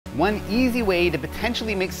One easy way to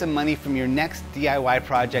potentially make some money from your next DIY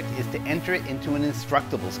project is to enter it into an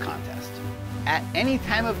Instructables contest. At any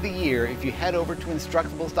time of the year, if you head over to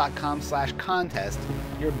Instructables.com/contest,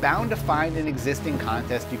 you're bound to find an existing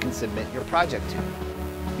contest you can submit your project to.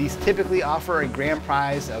 These typically offer a grand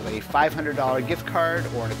prize of a $500 gift card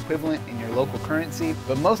or an equivalent in your local currency,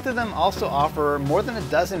 but most of them also offer more than a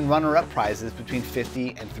dozen runner-up prizes between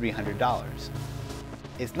 $50 and $300.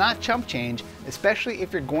 It's not chump change, especially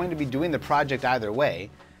if you're going to be doing the project either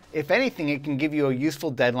way. If anything, it can give you a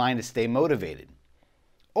useful deadline to stay motivated.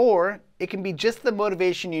 Or it can be just the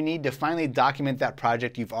motivation you need to finally document that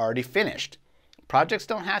project you've already finished. Projects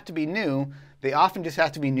don't have to be new, they often just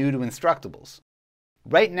have to be new to Instructables.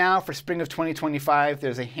 Right now, for spring of 2025,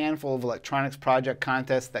 there's a handful of electronics project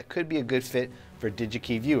contests that could be a good fit for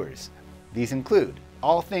DigiKey viewers. These include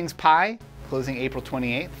All Things Pi, closing April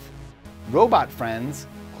 28th, Robot Friends,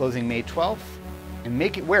 closing May 12th, and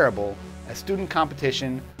Make It Wearable, a student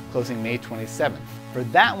competition, closing May 27th. For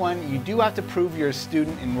that one, you do have to prove you're a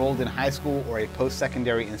student enrolled in high school or a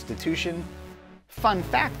post-secondary institution. Fun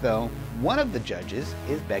fact though, one of the judges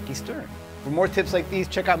is Becky. For more tips like these,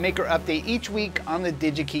 check out Maker Update each week on the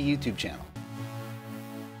DigiKey YouTube channel.